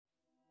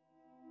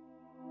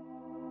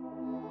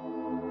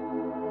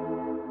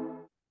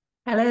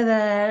Hello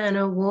there, and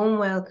a warm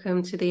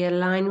welcome to the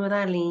Align with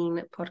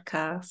Arlene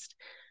podcast.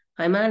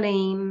 I'm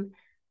Arlene,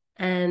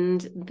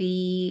 and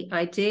the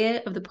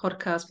idea of the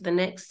podcast for the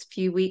next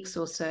few weeks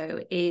or so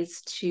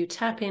is to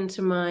tap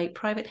into my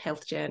private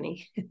health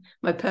journey,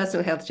 my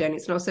personal health journey.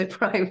 It's not so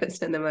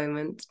private at the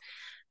moment.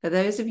 For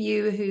those of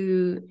you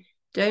who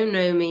don't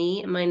know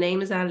me, my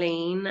name is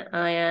Arlene.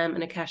 I am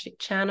an Akashic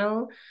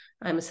channel.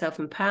 I'm a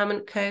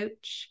self-empowerment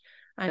coach.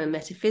 I'm a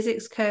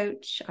metaphysics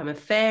coach. I'm a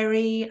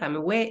fairy. I'm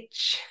a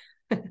witch.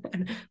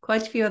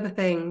 Quite a few other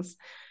things.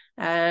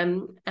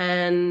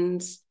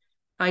 And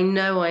I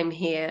know I'm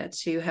here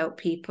to help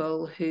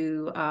people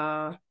who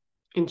are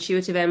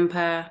intuitive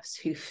empaths,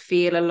 who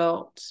feel a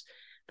lot,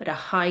 but are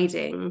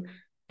hiding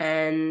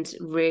and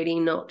really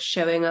not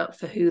showing up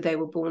for who they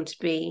were born to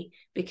be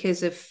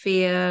because of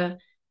fear,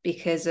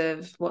 because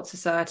of what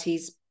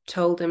society's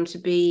told them to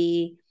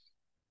be,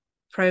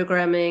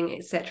 programming,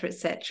 etc.,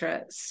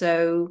 etc.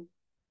 So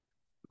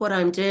what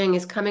I'm doing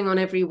is coming on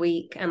every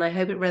week, and I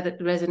hope it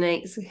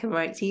resonates.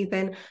 Right,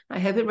 Ethan? I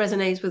hope it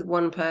resonates with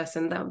one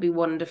person. That would be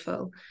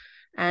wonderful.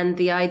 And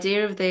the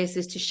idea of this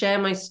is to share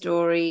my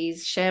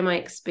stories, share my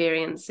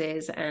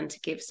experiences, and to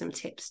give some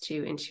tips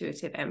to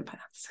intuitive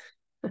empaths.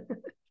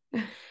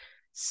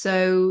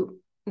 So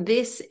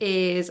this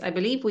is, I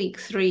believe, week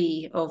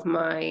 3 of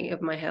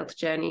my health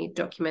journey,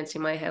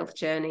 documenting my health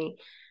journey.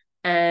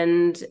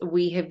 And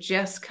we have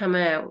just come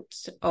out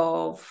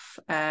of,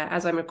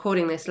 as I'm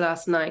recording this,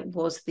 last night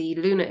was the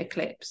lunar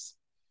eclipse,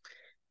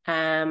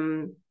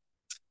 lunar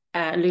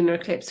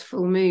eclipse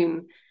full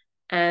moon.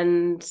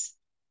 And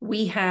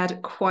we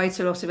had quite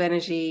a lot of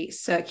energy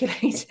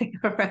circulating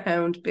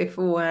around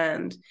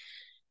beforehand.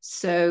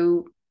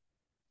 So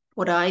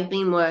what I've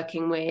been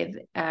working with,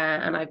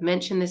 and I've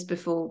mentioned this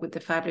before with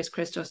the fabulous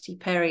Christos T.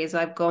 Perry, is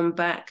I've gone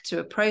back to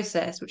a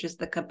process, which is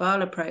the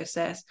Kabbalah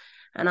process,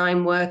 and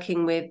I'm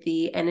working with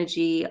the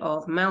energy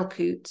of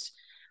Malkut,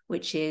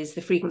 which is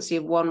the frequency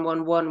of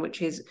 111,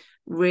 which is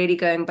really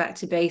going back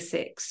to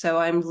basics. So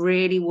I'm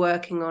really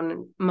working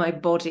on my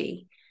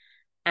body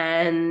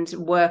and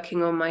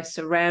working on my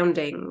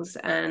surroundings,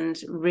 and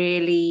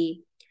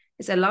really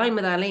it's aligned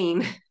with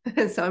Arlene.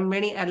 So I'm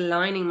really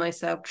aligning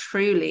myself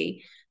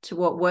truly to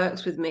what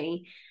works with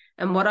me.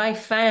 And what I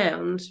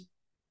found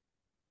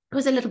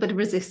was a little bit of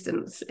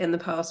resistance in the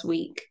past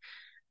week.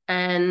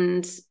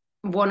 And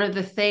one of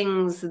the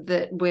things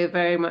that we're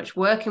very much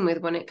working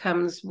with when it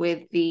comes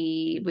with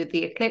the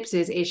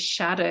eclipses is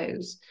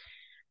shadows,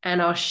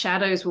 and our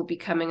shadows will be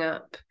coming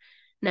up.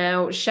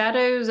 Now,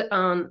 shadows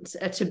aren't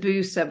a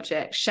taboo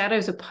subject.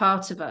 Shadows are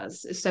part of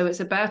us. So it's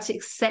about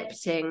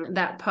accepting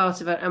that part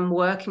of it and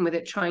working with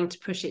it, trying to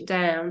push it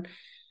down.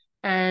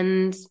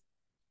 And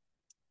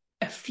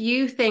a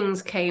few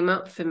things came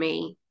up for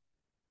me.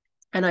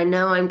 And I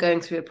know I'm going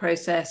through a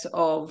process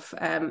of,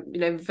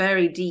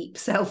 very deep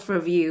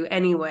self-review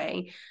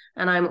anyway.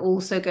 And I'm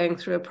also going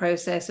through a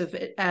process of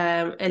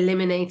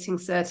eliminating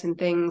certain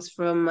things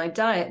from my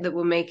diet that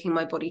were making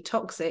my body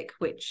toxic,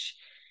 which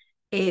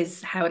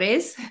is how it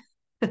is.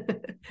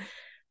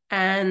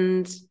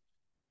 And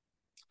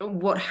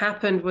what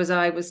happened was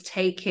I was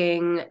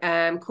taking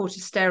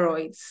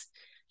corticosteroids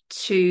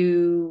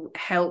to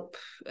help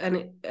a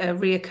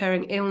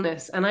reoccurring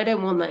illness, and I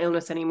don't want that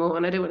illness anymore,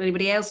 and I don't want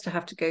anybody else to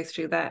have to go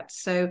through that.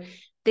 So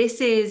this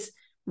is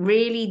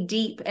really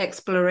deep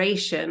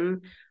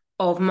exploration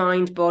of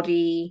mind,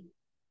 body,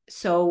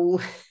 soul,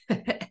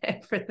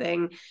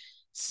 everything.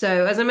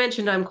 So as I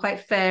mentioned, I'm quite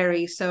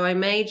fairy, so I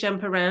may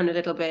jump around a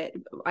little bit.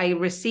 I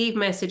receive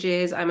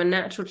messages. I'm a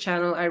natural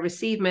channel. I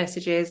receive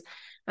messages,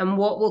 and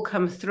what will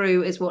come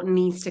through is what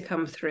needs to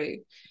come through.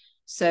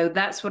 So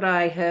that's what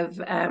I have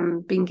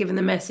been given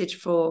the message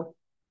for.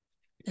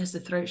 There's the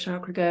throat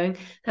chakra going.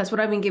 That's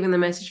what I've been given the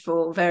message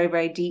for very,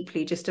 very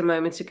deeply just a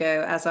moment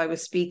ago as I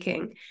was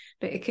speaking.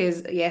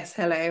 Because, yes,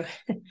 hello.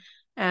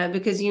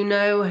 Because you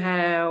know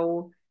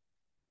how,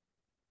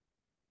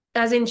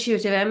 as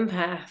intuitive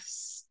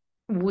empaths,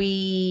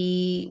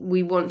 we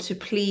want to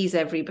please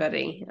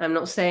everybody. I'm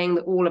not saying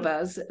that all of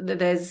us, that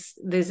there's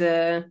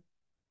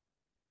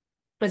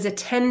a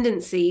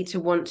tendency to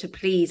want to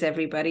please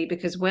everybody,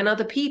 because when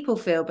other people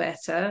feel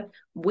better,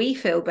 we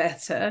feel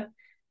better,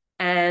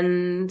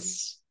 and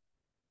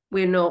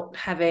we're not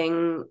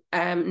having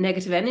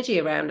negative energy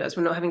around us.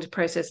 We're not having to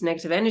process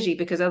negative energy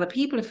because other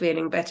people are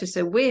feeling better.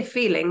 So we're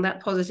feeling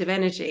that positive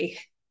energy.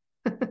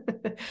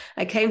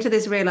 I came to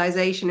this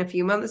realization a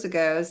few months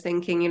ago. I was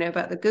thinking,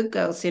 about the good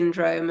girl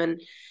syndrome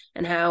and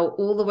how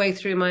all the way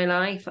through my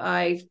life,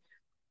 I've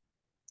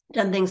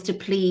done things to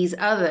please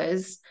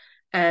others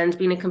and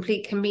been a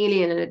complete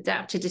chameleon and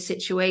adapted to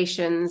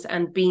situations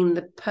and been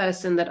the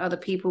person that other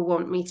people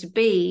want me to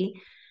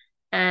be.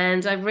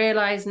 And I've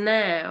realized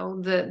now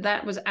that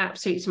that was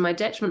absolutely to my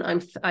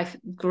detriment. I'm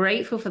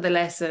grateful for the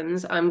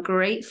lessons. I'm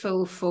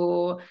grateful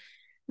for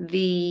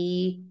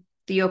the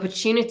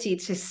opportunity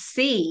to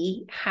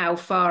see how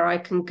far I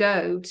can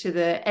go to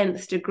the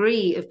nth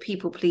degree of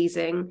people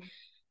pleasing.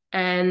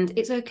 And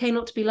it's okay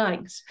not to be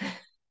liked.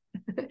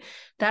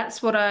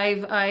 That's what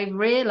I've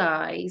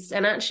realized.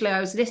 And actually, I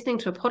was listening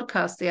to a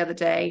podcast the other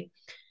day,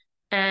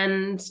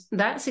 and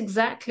that's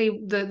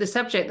exactly the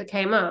subject that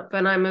came up.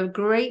 And I'm a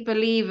great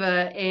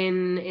believer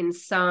in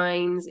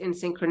signs, in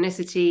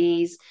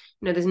synchronicities.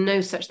 You know, there's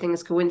no such thing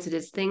as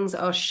coincidence. Things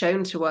are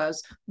shown to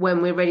us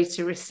when we're ready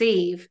to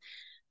receive.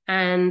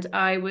 And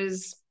I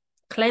was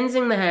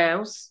cleansing the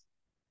house,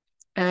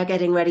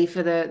 getting ready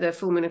for the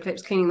full moon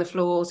eclipse, cleaning the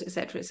floors,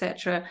 etc.,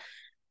 etc.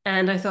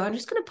 And I thought, I'm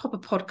just going to pop a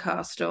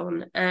podcast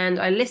on. And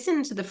I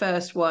listened to the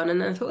first one,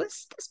 and I thought,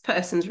 this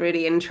person's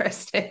really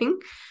interesting.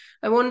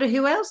 I wonder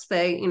who else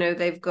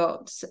they've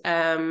got,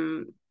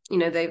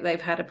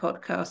 they've had a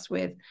podcast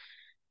with.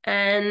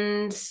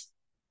 And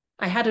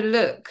I had a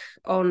look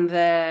on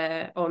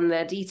their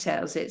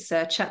details. It's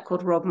a chap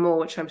called Rob Moore,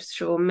 which I'm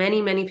sure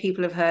many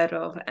people have heard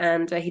of,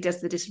 and he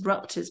does the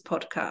Disruptors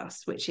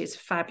podcast, which is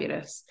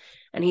fabulous.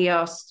 And he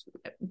asks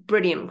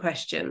brilliant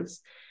questions.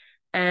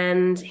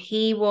 And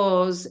he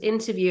was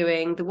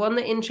interviewing, the one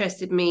that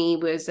interested me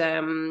was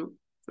that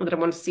I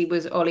wanted to see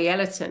was Ollie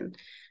Ellerton,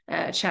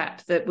 a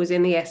chap that was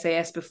in the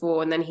SAS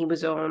before, and then he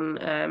was on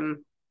a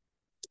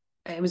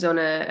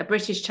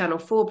British Channel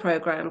 4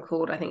 program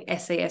called, I think,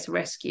 SAS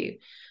Rescue.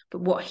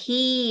 But what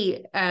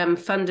he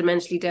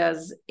fundamentally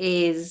does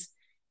is,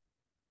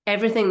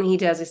 everything that he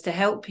does is to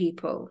help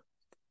people.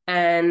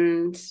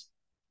 And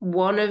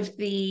one of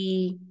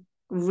the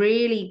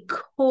really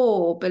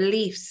core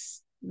beliefs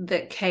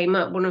that came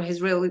up, one of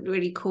his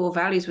really core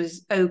values,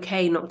 was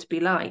okay not to be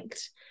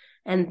liked.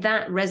 And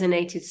that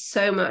resonated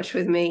so much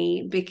with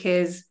me,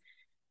 because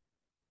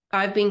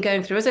I've been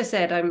going through, as I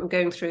said, I'm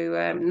going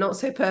through not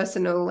so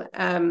personal,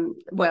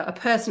 a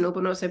personal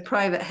but not so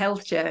private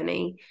health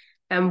journey.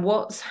 And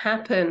what's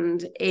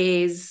happened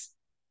is,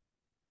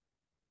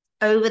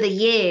 over the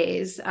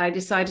years, I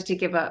decided to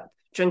give up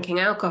drinking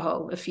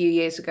alcohol a few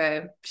years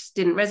ago. Just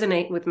didn't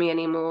resonate with me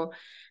anymore.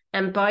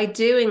 And by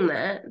doing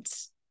that,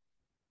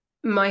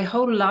 my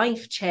whole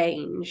life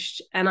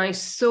changed, and I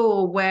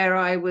saw where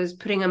I was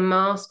putting a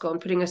mask on,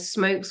 putting a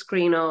smoke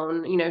screen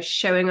on,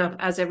 showing up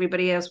as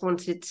everybody else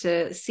wanted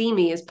to see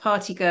me, as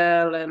party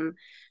girl and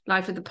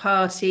life of the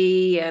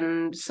party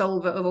and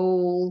solver of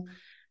all.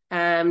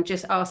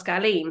 Just ask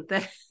Aline.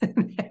 There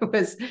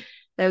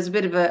was a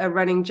bit of a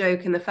running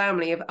joke in the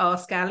family of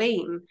ask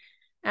Aline.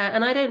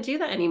 And I don't do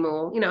that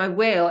anymore. I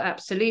will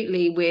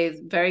absolutely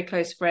with very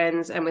close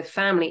friends and with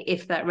family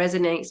if that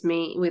resonates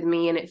with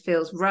me and it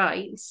feels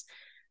right.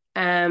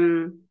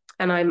 And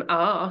I'm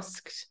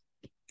asked,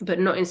 but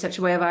not in such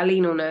a way of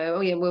Aline will know.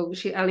 Oh yeah, well,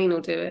 Aline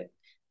will do it.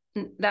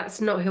 That's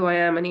not who I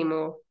am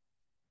anymore.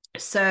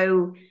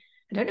 So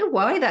I don't know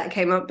why that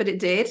came up, but it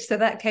did. So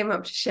that came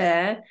up to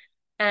share.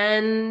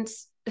 And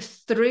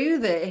through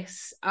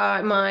this,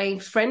 my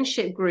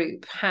friendship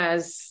group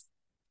has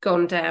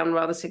gone down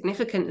rather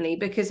significantly,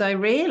 because I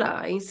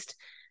realized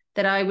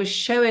that I was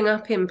showing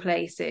up in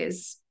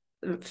places,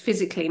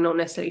 physically not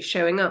necessarily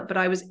showing up, but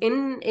I was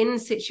in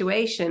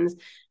situations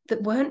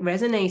that weren't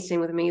resonating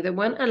with me, that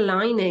weren't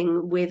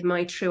aligning with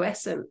my true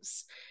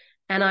essence.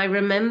 And I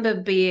remember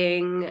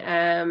being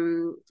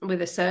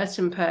with a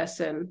certain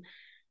person,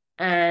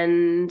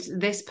 and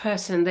this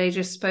person, they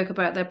just spoke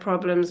about their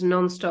problems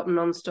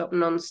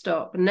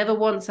nonstop, never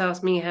once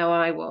asked me how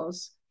I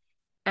was.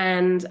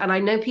 And I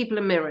know people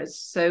are mirrors.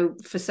 So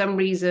for some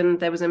reason,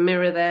 there was a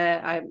mirror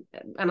there.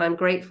 I'm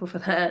grateful for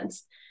that.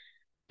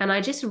 And I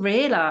just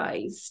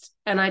realized,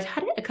 and I'd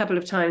had it a couple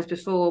of times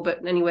before,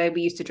 but anyway,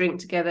 we used to drink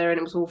together and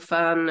it was all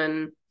fun.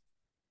 And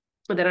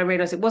then I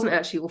realized it wasn't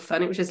actually all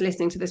fun. It was just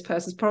listening to this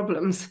person's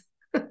problems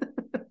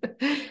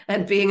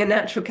and being a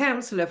natural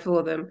counselor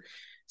for them.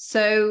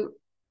 So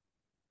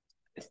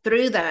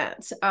through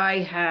that,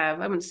 I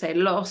wouldn't say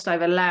lost,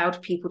 I've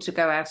allowed people to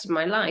go out of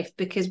my life,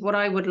 because what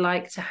I would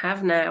like to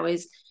have now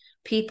is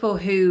people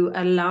who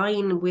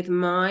align with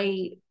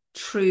my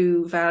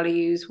true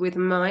values, with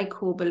my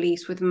core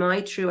beliefs, with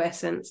my true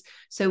essence,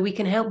 so we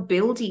can help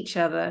build each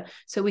other,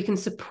 so we can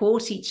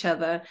support each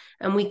other,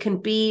 and we can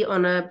be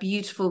on a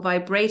beautiful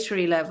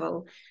vibratory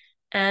level.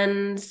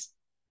 And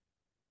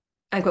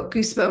I've got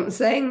goosebumps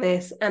saying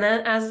this. And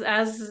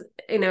as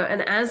and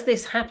as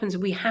this happens,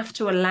 we have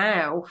to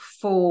allow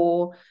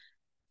for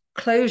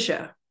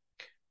closure.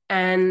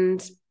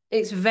 And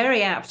it's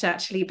very apt,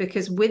 actually,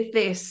 because with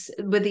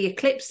the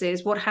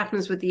eclipses, what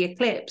happens with the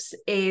eclipse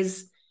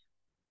is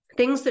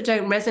things that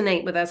don't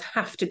resonate with us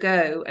have to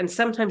go. And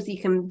sometimes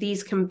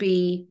these can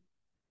be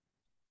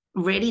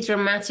really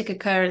dramatic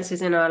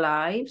occurrences in our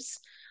lives,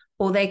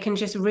 or they can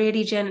just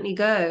really gently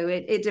go.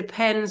 It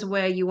depends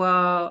where you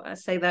are, I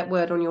say that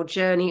word, on your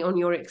journey, on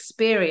your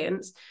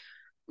experience.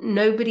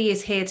 Nobody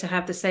is here to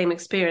have the same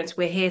experience.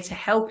 We're here to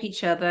help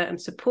each other and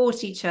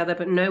support each other,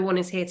 but no one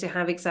is here to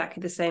have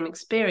exactly the same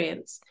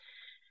experience.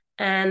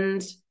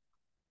 And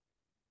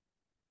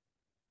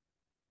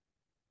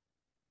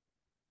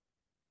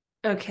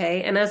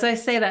okay, and as I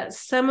say that,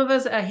 some of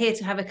us are here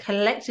to have a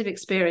collective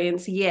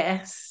experience,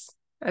 yes,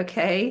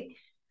 okay,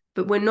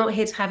 but we're not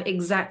here to have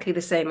exactly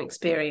the same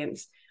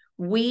experience.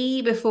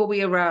 Before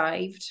we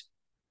arrived,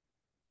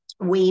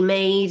 we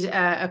made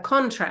a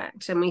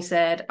contract and we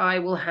said, I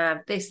will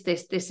have this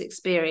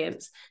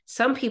experience.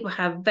 Some people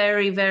have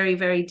very, very,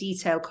 very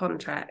detailed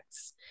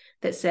contracts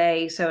that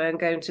say, so I'm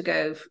going to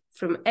go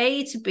from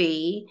A to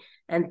B,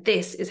 and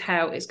this is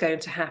how it's going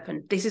to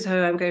happen. This is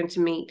who I'm going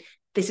to meet.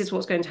 This is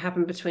what's going to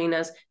happen between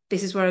us.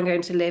 This is where I'm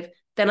going to live.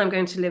 Then I'm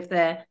going to live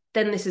there.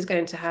 Then this is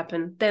going to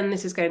happen. Then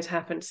this is going to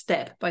happen,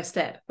 step by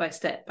step by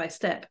step by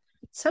step.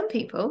 Some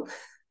people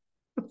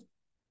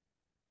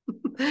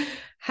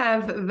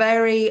have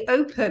very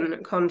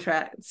open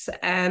contracts,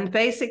 and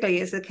basically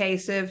it's a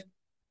case of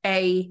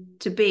A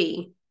to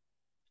B,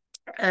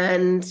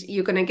 and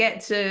you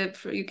get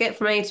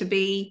from A to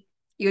B,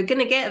 you're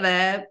going to get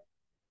there,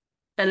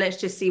 and let's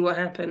just see what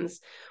happens.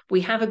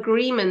 We have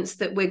agreements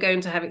that we're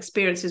going to have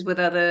experiences with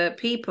other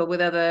people,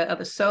 with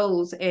other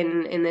souls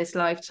in this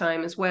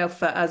lifetime as well,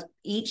 for us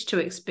each to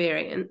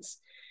experience.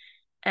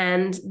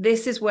 And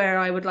this is where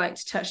I would like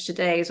to touch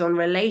today, is on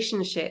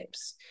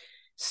relationships.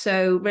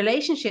 So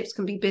relationships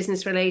can be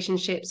business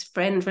relationships,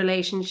 friend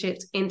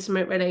relationships,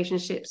 intimate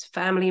relationships,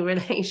 family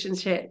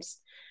relationships.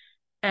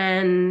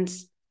 And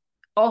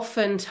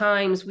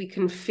oftentimes we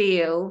can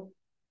feel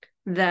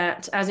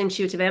that as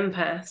intuitive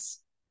empaths,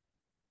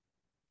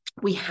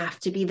 we have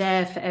to be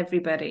there for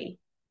everybody.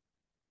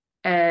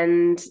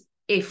 And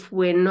if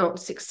we're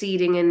not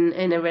succeeding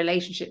in a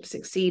relationship,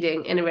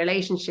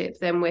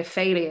 then we're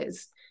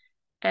failures.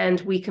 And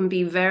we can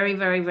be very,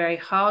 very, very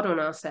hard on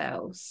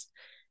ourselves.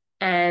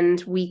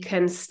 And we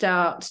can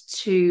start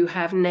to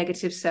have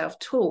negative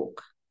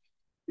self-talk.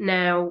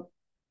 Now,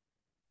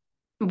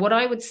 what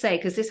I would say,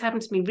 because this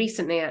happened to me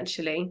recently,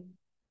 actually,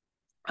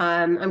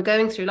 I'm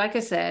going through, like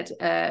I said,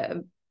 a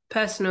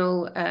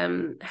personal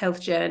health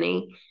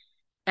journey.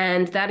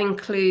 And that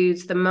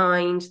includes the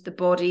mind, the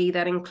body,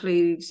 that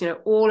includes,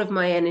 all of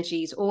my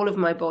energies, all of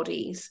my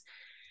bodies.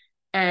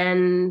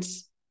 And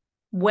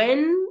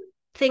when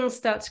things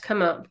start to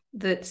come up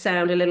that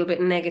sound a little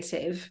bit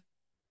negative,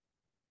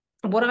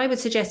 what I would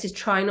suggest is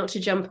try not to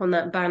jump on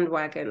that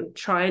bandwagon.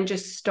 Try and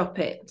just stop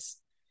it.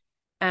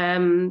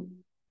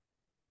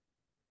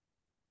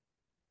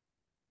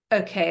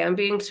 Okay, I'm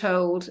being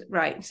told,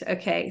 right.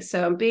 Okay,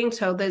 so I'm being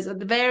told there's the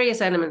various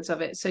elements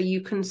of it. So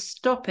you can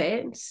stop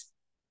it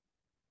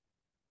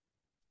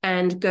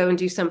and go and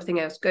do something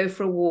else. Go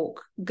for a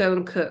walk, go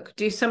and cook,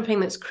 do something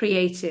that's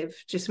creative.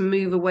 Just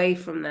move away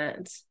from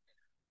that.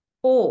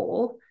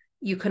 Or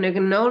you can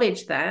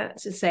acknowledge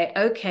that and say,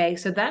 okay,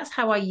 so that's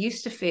how I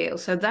used to feel.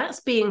 So that's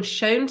being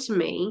shown to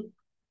me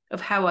of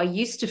how I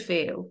used to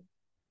feel.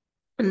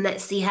 And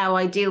let's see how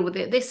I deal with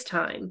it this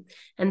time.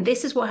 And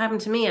this is what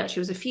happened to me, actually.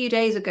 It was a few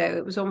days ago.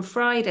 It was on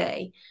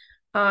Friday.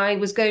 I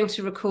was going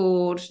to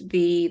record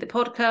the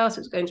podcast. It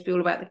was going to be all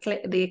about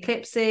the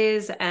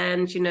eclipses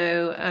and,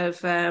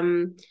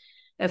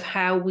 of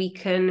how we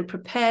can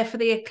prepare for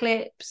the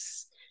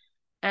eclipse.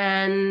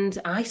 And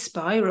I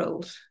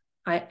spiraled.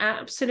 I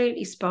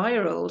absolutely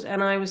spiraled,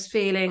 and I was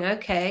feeling,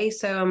 okay,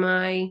 so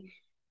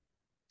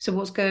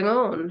what's going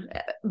on?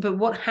 But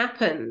what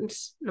happened,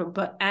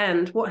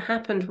 what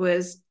happened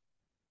was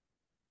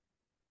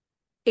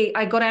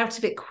I got out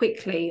of it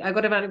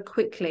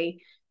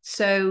quickly.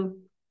 So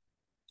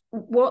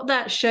what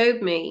that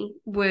showed me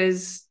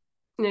was,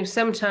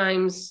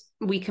 sometimes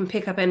we can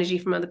pick up energy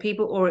from other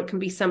people, or it can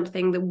be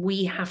something that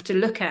we have to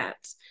look at.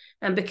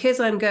 And because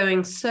I'm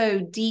going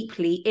so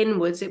deeply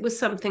inwards, it was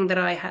something that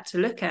I had to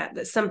look at.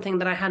 That's something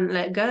that I hadn't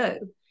let go.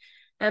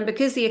 And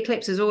because the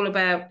eclipse is all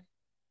about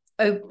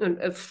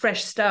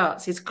fresh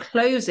starts, is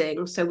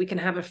closing so we can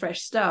have a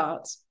fresh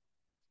start,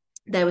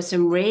 there were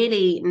some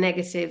really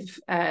negative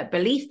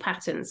belief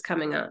patterns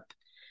coming up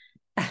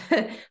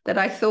that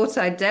I thought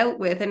I dealt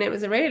with. And it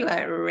was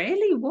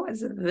really, what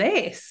is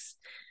this?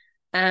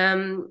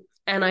 And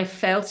I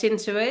felt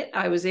into it.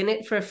 I was in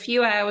it for a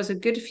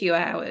good few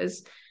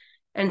hours,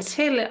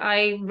 until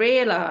I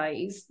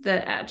realized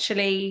that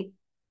actually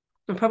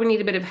I probably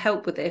need a bit of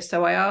help with this.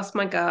 So I asked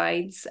my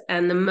guides,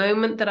 and the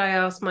moment that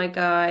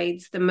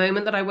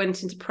I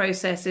went into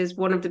processes,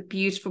 one of the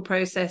beautiful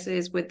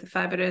processes with the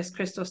fabulous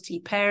Christos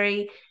T.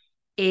 Perry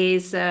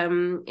is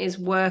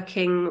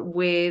working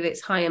with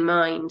its higher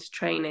mind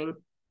training.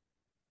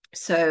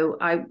 So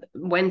I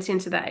went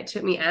into that. It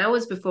took me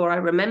hours before I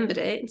remembered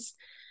it,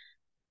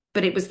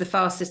 but it was the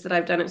fastest that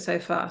I've done it so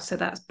far. So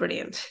that's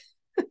brilliant.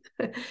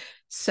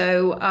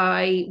 So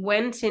I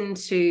went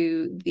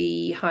into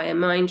the higher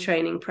mind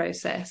training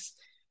process.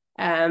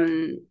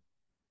 Actually,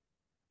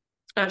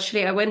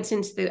 I went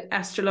into the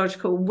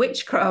astrological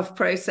witchcraft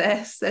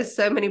process. There's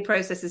so many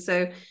processes.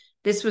 So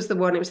this was the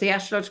one. It was the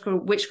astrological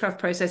witchcraft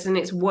process, and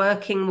it's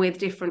working with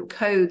different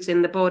codes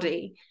in the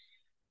body.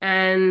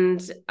 And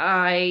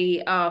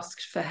I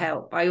asked for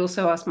help. I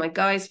also asked my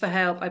guides for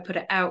help. I put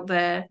it out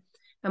there.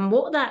 And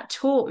what that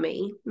taught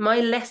me, my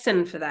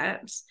lesson for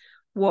that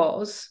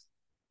was,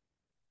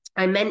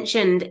 I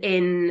mentioned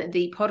in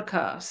the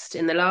podcast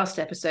in the last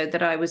episode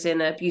that I was in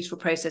a beautiful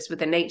process with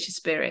the nature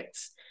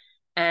spirits,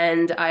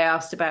 and I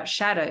asked about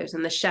shadows.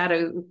 And the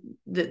shadow,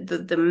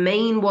 the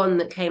main one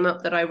that came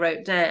up that I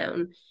wrote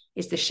down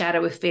is the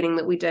shadow of feeling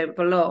that we don't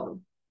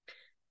belong.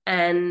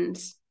 And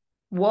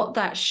what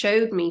that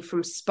showed me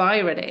from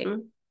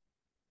spiraling,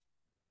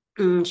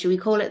 should we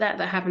call it that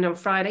happened on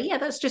Friday? Yeah,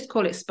 let's just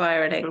call it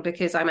spiraling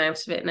because I'm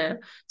out of it now.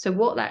 So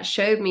what that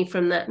showed me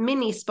from that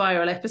mini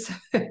spiral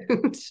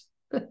episode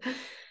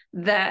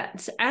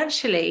that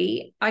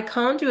actually I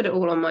can't do it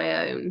all on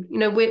my own. You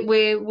know,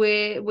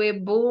 we're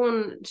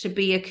born to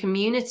be a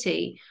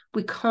community.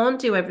 We can't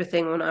do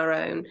everything on our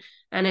own.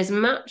 And as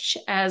much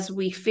as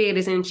we feel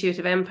as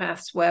intuitive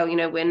empaths, well, you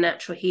know, we're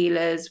natural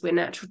healers, we're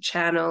natural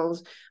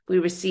channels, we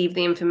receive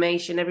the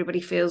information,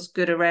 everybody feels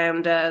good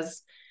around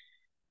us.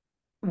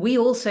 We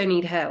also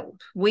need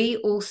help. We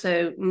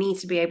also need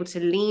to be able to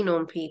lean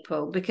on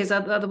people, because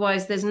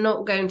otherwise there's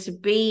not going to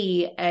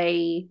be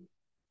a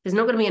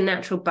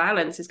natural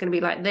balance. It's going to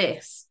be like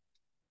this.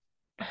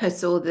 I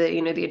saw the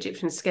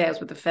Egyptian scales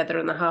with the feather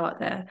and the heart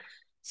there.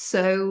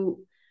 So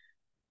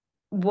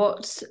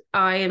what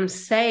I am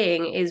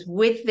saying is,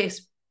 with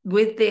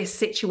this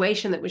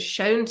situation that was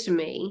shown to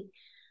me,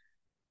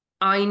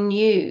 I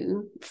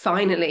knew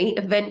finally,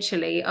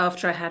 eventually,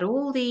 after I had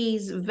all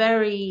these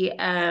very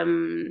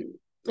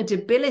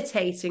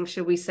debilitating,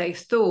 shall we say,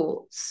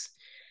 thoughts,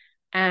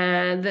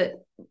 and that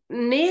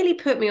nearly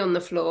put me on the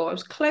floor. I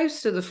was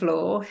close to the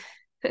floor.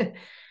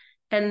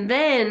 And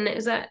then it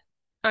was that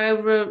I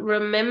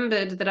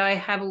remembered that I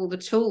have all the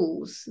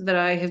tools, that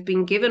I have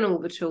been given all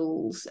the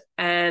tools,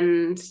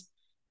 and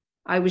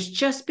I was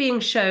just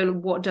being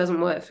shown what doesn't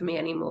work for me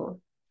anymore.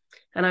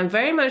 And I'm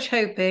very much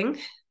hoping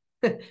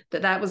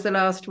that was the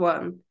last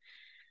one,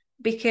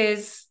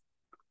 because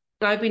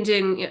I've been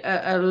doing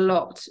a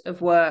lot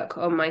of work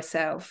on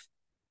myself.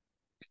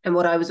 And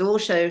what I was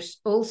also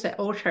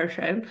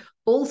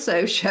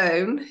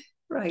shown,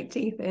 right,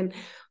 teeth in,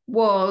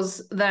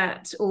 was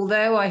that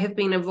although I have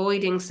been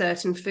avoiding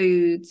certain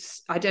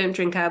foods, I don't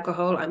drink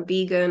alcohol, I'm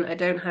vegan, I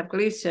don't have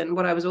gluten,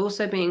 what I was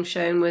also being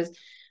shown was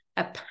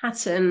a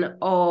pattern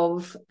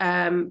of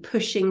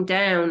pushing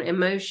down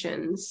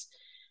emotions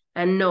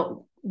and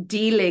not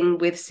dealing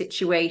with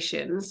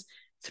situations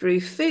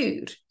through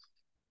food.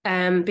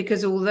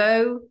 Because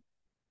although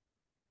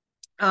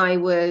I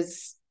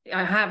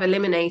have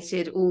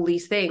eliminated all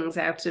these things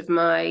out of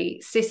my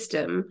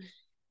system,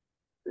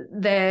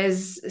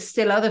 there's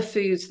still other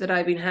foods that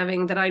I've been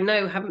having that I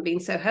know haven't been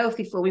so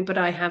healthy for me, but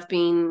I have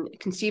been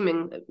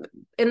consuming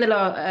in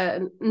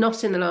the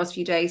not in the last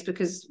few days,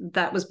 because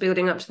that was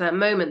building up to that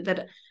moment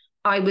that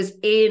I was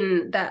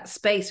in that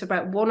space for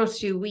about 1 or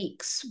 2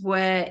 weeks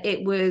where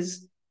it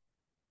was,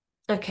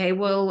 okay,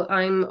 well,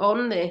 I'm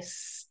on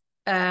this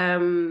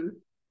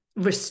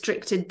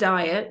restricted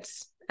diet.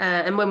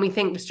 And when we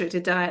think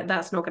restricted diet,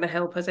 that's not going to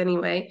help us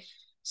anyway.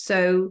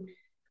 So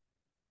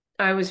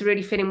I was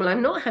really feeling, well,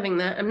 I'm not having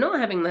that. I'm not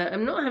having that.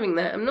 I'm not having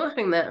that. I'm not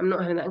having that. I'm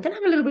not having that. I'm going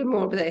to have a little bit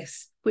more of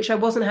this, which I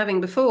wasn't having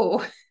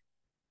before.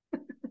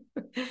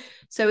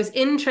 So it's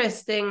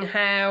interesting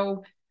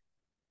how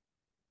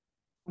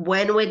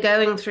when we're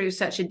going through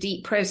such a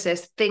deep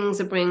process,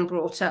 things are being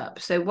brought up.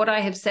 So what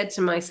I have said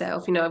to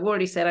myself, I've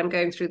already said I'm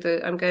in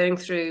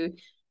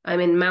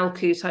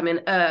Malkut, I'm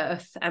in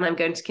Earth, and I'm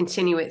going to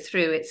continue it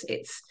through.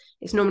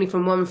 It's normally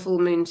from one full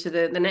moon to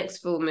the next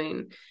full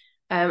moon.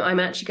 I'm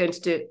actually going to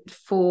do it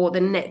for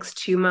the next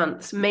 2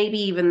 months, maybe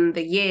even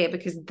the year,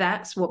 because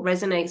that's what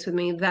resonates with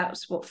me.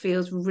 That's what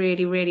feels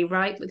really, really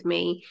right with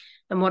me.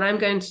 And what I'm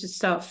going to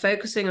start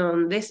focusing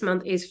on this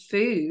month is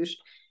food,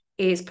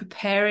 is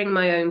preparing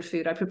my own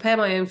food. I prepare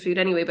my own food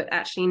anyway, but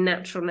actually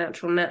natural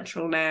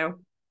now,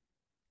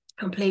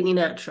 completely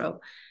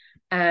natural.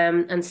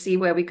 And see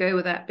where we go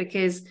with that,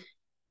 because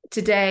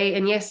today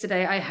and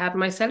yesterday I had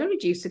my celery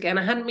juice again.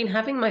 I hadn't been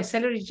having my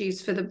celery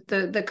juice for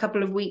the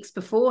couple of weeks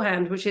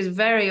beforehand, which is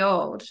very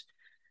odd.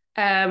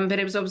 But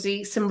it was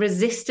obviously some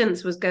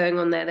resistance was going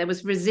on there. There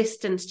was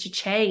resistance to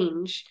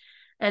change.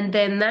 And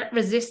then that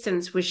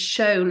resistance was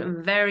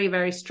shown very,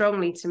 very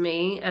strongly to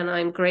me. And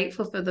I'm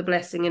grateful for the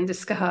blessing in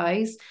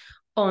disguise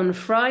on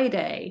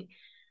Friday,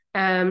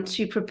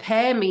 to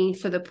prepare me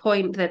for the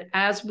point that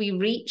as we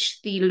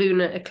reached the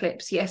lunar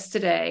eclipse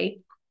yesterday,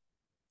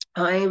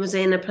 I was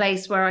in a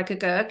place where I could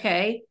go,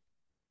 okay,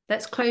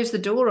 let's close the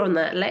door on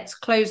that. Let's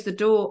close the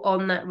door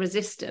on that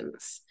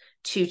resistance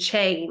to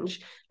change.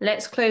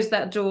 Let's close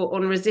that door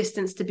on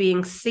resistance to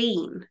being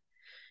seen,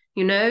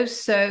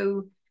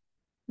 So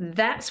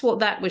that's what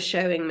that was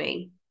showing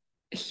me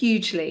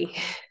hugely.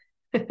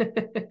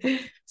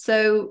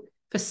 So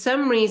for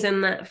some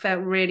reason, that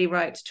felt really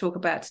right to talk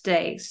about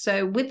today.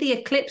 So with the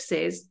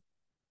eclipses,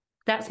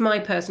 that's my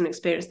personal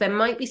experience. There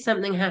might be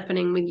something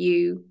happening with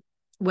you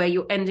where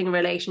you're ending a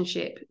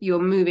relationship, you're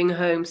moving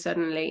home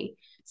suddenly,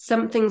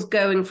 something's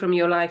going from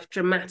your life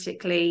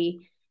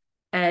dramatically.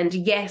 And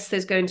yes,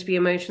 there's going to be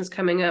emotions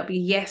coming up.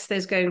 Yes,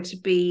 there's going to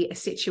be a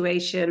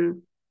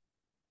situation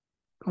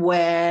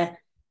where,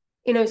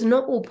 it's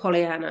not all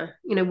Pollyanna.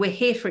 We're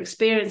here for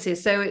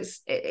experiences. So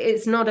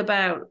it's not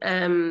about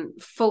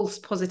false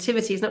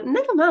positivity. It's not,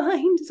 never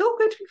mind, it's all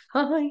going to be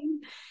fine.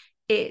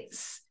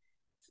 It's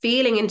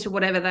feeling into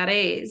whatever that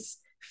is,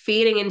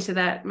 feeling into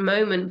that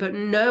moment, but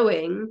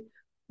knowing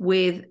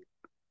with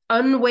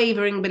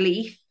unwavering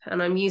belief,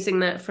 and I'm using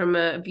that from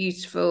a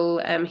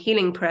beautiful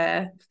healing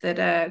prayer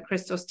that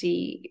Christos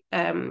T.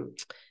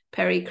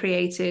 Perry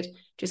created,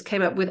 just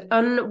came up with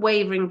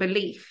unwavering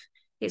belief.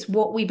 It's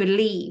what we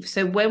believe.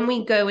 So when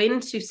we go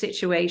into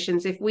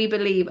situations, if we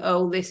believe,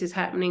 oh, this is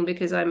happening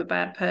because I'm a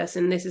bad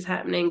person, this is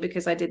happening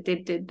because I did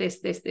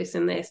this,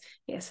 and this.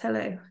 Yes,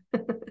 hello.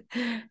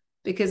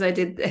 Because I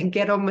did,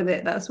 get on with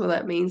it. That's what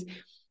that means.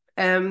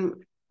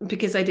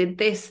 Because I did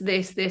this,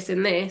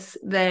 and this,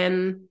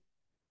 then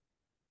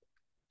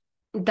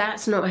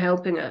that's not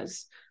helping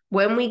us.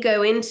 When we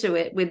go into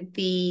it with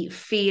the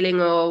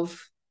feeling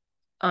of,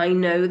 I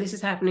know this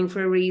is happening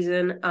for a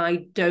reason,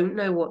 I don't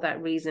know what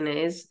that reason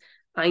is,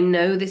 I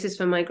know this is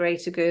for my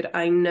greater good,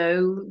 I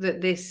know that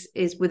this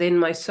is within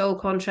my soul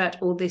contract,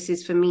 or this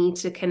is for me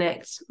to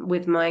connect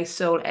with my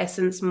soul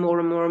essence more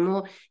and more and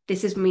more,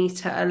 this is me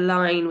to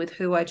align with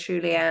who I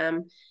truly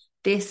am,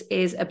 this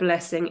is a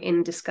blessing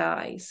in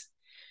disguise.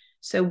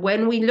 So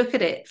when we look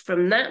at it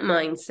from that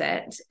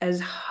mindset, as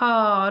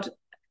hard,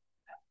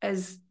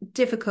 as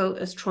difficult,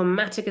 as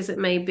traumatic as it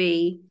may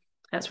be,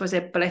 that's why I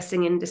said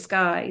blessing in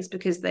disguise,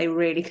 because they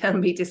really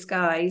can be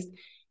disguised,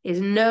 is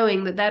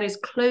knowing that that is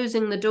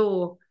closing the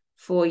door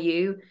for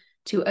you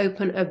to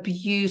open a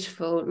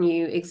beautiful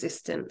new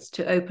existence,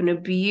 to open a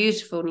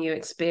beautiful new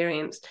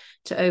experience,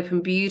 to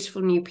open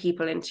beautiful new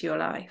people into your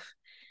life.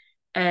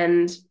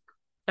 And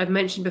I've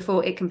mentioned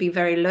before, it can be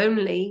very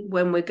lonely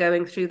when we're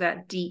going through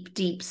that deep,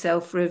 deep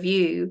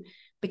self-review,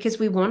 because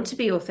we want to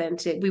be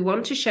authentic. We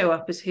want to show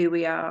up as who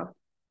we are.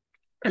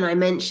 And I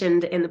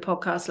mentioned in the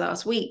podcast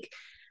last week,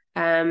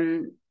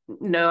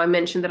 I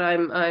mentioned that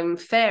I'm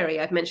fairy.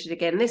 I've mentioned it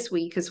again this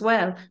week as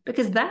well,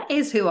 because that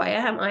is who I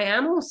am. I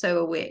am also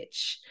a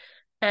witch.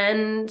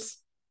 And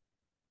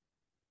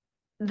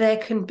there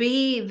can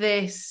be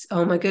this,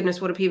 oh my goodness,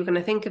 what are people going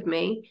to think of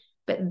me?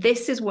 But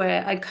this is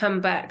where I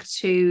come back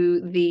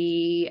to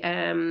the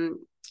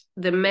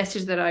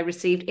message that I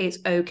received. It's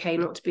okay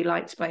not to be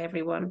liked by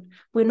everyone.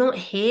 We're not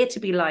here to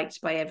be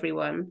liked by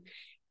everyone.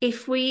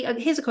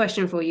 Here's a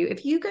question for you.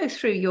 If you go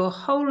through your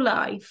whole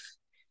life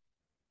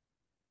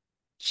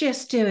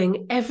just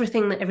doing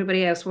everything that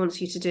everybody else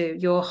wants you to do,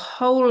 your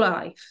whole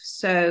life,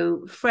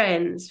 so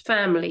friends,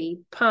 family,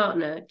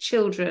 partner,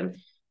 children,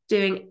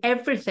 doing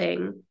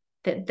everything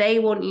that they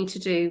want you to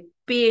do,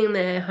 being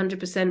there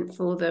 100%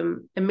 for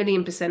them,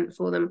 1,000,000%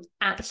 for them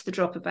at the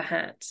drop of a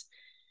hat,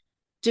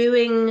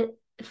 doing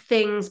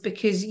things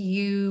because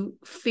you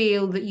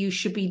feel that you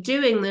should be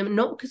doing them,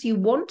 not because you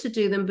want to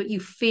do them, but you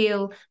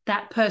feel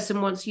that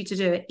person wants you to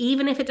do it,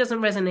 even if it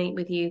doesn't resonate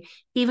with you,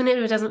 even if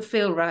it doesn't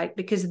feel right,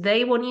 because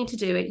they want you to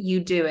do it,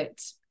 you do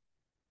it.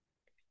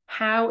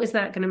 How is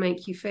that going to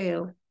make you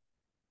feel?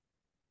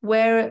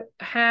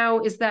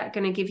 How is that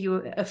going to give you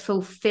a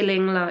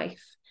fulfilling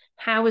life?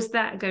 How is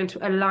that going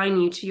to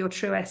align you to your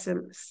true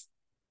essence?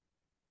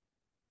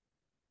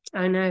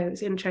 I know,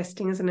 it's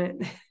interesting, isn't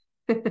it?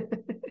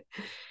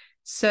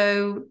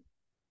 So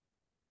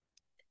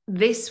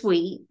this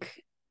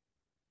week,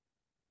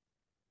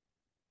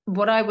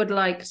 what I would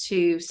like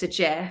to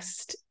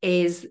suggest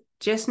is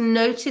just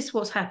notice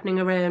what's happening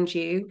around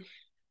you,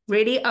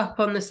 really up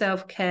on the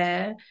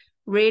self-care,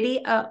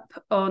 really up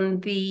on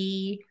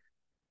the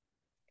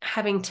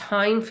having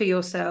time for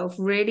yourself,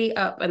 really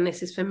up, and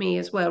this is for me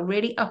as well,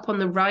 really up on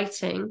the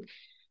writing,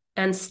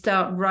 and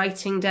start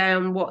writing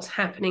down what's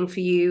happening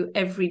for you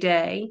every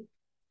day.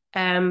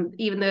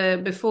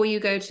 Even before you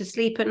go to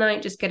sleep at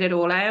night, just get it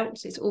all out.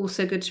 It's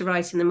also good to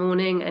write in the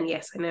morning. And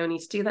yes, I know I need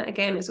to do that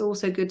again. It's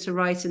also good to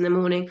write in the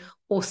morning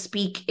or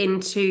speak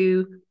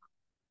into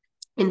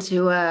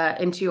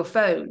your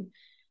phone.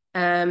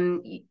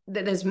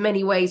 There's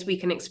many ways we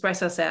can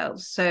express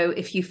ourselves. So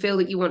if you feel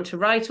that you want to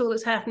write all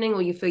that's happening,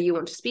 or you feel you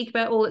want to speak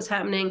about all that's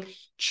happening,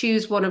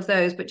 choose one of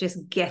those, but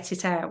just get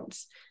it out.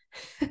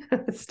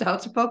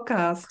 Start a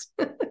podcast.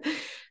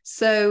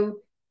 So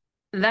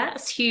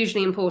that's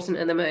hugely important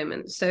at the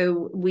moment.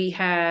 So we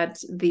had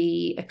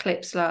the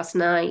eclipse last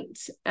night,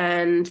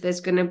 and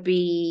there's going to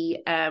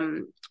be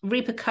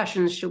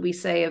repercussions, shall we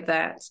say, of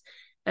that.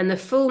 And the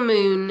full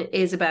moon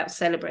is about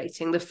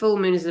celebrating. The full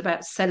moon is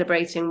about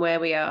celebrating where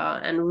we are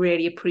and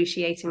really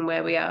appreciating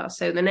where we are.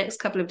 So the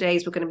next couple of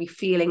days, we're going to be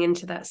feeling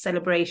into that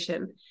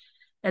celebration.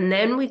 And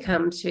then we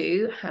come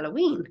to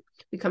Halloween.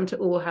 We come to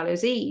All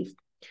Hallows Eve.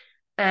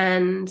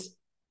 And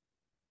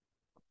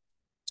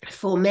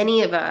for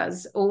many of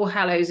us, All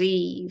Hallows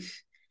Eve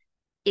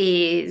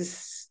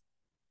is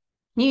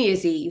New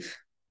Year's Eve.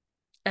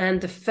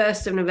 And the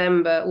 1st of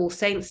November, All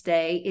Saints'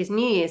 Day, is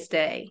New Year's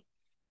Day.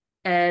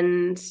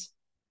 And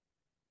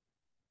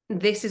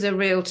this is a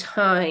real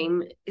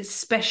time,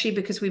 especially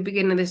because we've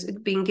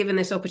been given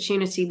this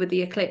opportunity with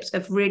the eclipse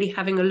of really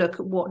having a look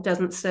at what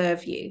doesn't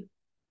serve you.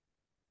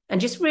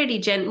 And just really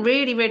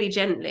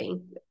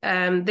gently.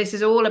 This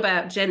is all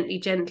about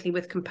gently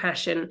with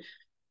compassion.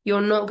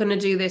 You're not going to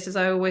do this, as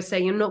I always say,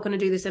 you're not going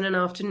to do this in an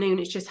afternoon.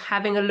 It's just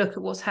having a look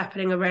at what's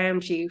happening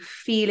around you,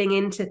 feeling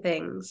into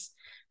things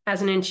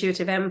as an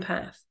intuitive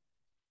empath.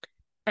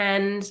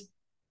 And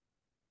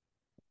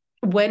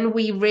when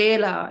we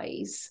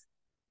realize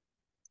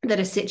that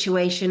a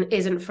situation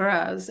isn't for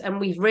us, and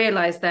we've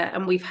realized that,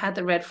 and we've had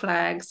the red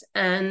flags,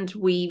 and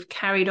we've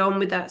carried on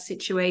with that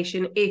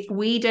situation, if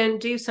we don't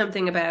do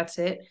something about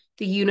it,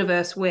 the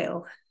universe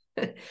will.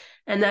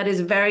 And that is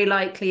very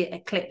likely at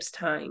eclipse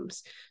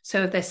times.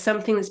 So if there's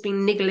something that's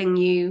been niggling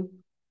you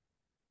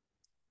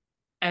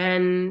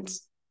and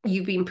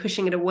you've been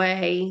pushing it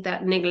away,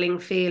 that niggling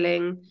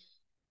feeling,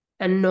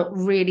 and not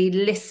really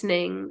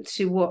listening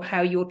to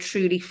how you're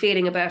truly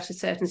feeling about a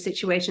certain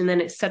situation, then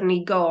it's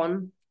suddenly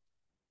gone.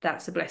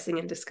 That's a blessing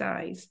in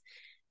disguise.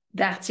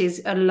 That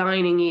is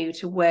aligning you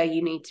to where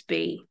you need to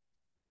be.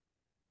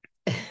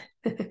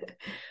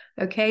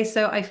 Okay,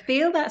 so I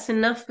feel that's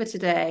enough for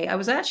today. I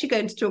was actually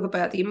going to talk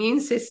about the immune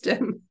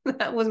system.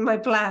 That was my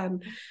plan.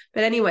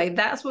 But anyway,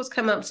 that's what's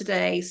come up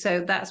today.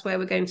 So that's where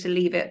we're going to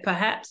leave it.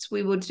 Perhaps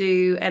we will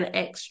do an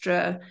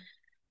extra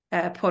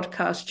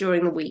podcast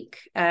during the week.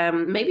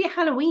 Maybe a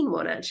Halloween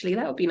one, actually.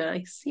 That would be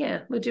nice.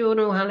 Yeah, we'll do an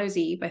All Hallows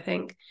Eve, I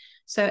think.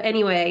 So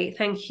anyway,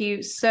 thank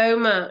you so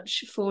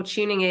much for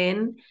tuning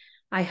in.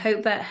 I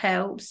hope that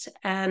helps.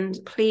 And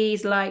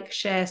please like,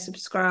 share,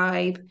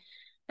 subscribe.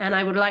 And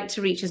I would like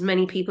to reach as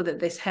many people that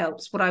this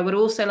helps. What I would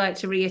also like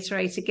to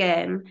reiterate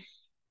again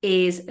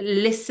is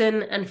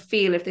listen and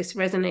feel if this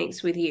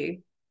resonates with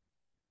you.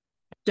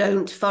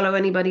 Don't follow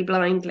anybody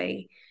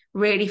blindly.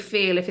 Really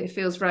feel if it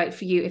feels right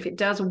for you. If it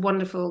does,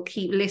 wonderful.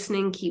 Keep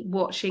listening, keep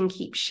watching,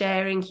 keep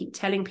sharing, keep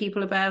telling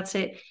people about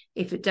it.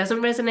 If it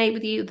doesn't resonate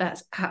with you,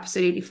 that's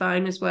absolutely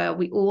fine as well.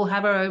 We all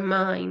have our own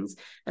minds.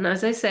 And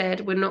as I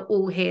said, we're not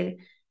all here.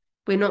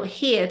 We're not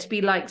here to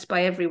be liked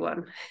by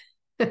everyone.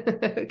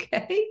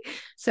 Okay.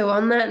 So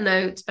on that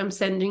note, I'm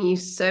sending you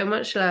so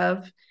much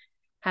love.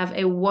 Have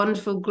a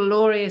wonderful,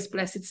 glorious,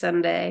 blessed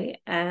Sunday.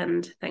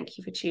 And thank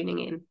you for tuning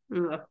in.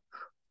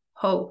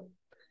 Ho.